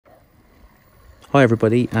Hi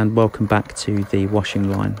everybody and welcome back to the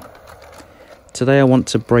washing line. Today I want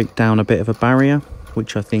to break down a bit of a barrier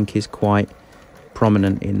which I think is quite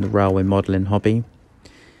prominent in the railway modelling hobby,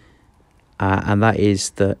 and that is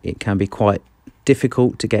that it can be quite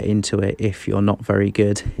difficult to get into it if you're not very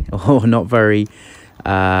good or not very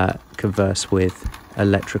conversed with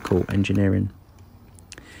electrical engineering.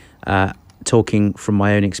 Talking from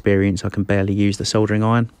my own experience, I can barely use the soldering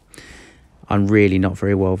iron. I'm really not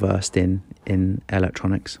very well versed in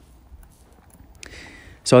electronics.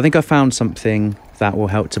 So I think I found something that will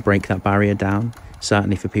help to break that barrier down,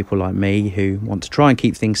 certainly for people like me who want to try and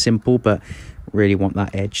keep things simple but really want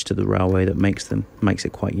that edge to the railway that makes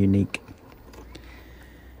it quite unique.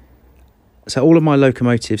 So all of my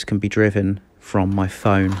locomotives can be driven from my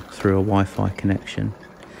phone through a Wi-Fi connection,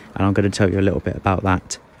 and I'm going to tell you a little bit about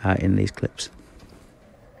that in these clips.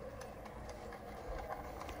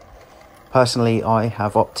 Personally, I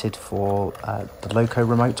have opted for the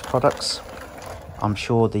Locoremote products. I'm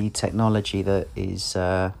sure the technology that is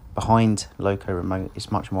behind Locoremote is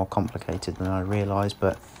much more complicated than I realised,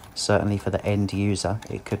 but certainly for the end user,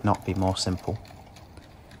 it could not be more simple.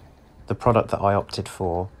 The product that I opted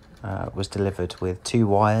for was delivered with 2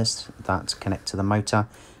 wires that connect to the motor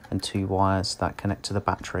and 2 wires that connect to the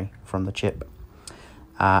battery from the chip.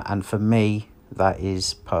 And for me, that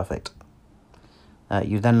is perfect.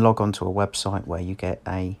 You then log on to a website where you get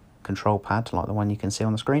a control pad like the one you can see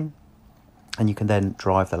on the screen, and you can then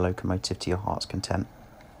drive the locomotive to your heart's content.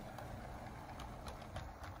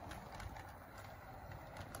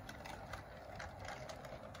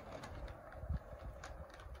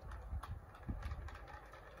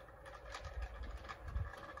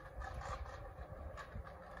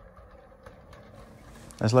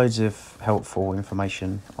 There's loads of helpful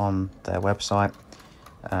information on their website,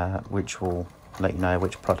 which will let you know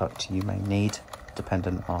which product you may need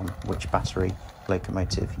dependent on which battery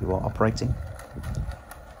locomotive you are operating.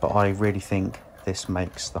 But I really think this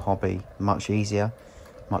makes the hobby much easier,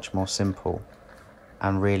 much more simple,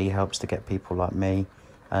 and really helps to get people like me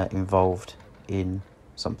involved in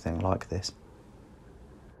something like this.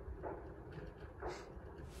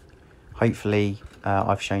 Hopefully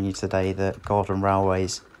I've shown you today that garden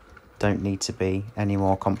railways don't need to be any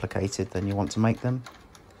more complicated than you want to make them.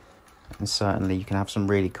 And certainly you can have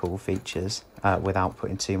some really cool features without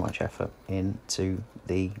putting too much effort into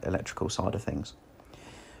the electrical side of things.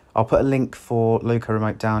 I'll put a link for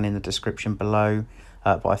Locoremote down in the description below,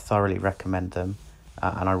 but I thoroughly recommend them,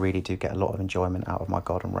 and I really do get a lot of enjoyment out of my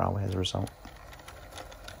garden railway as a result.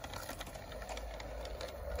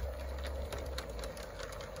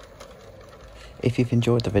 If you've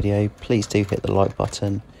enjoyed the video, please do hit the like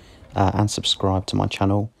button and subscribe to my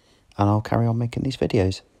channel, and I'll carry on making these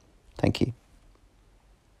videos. Thank you.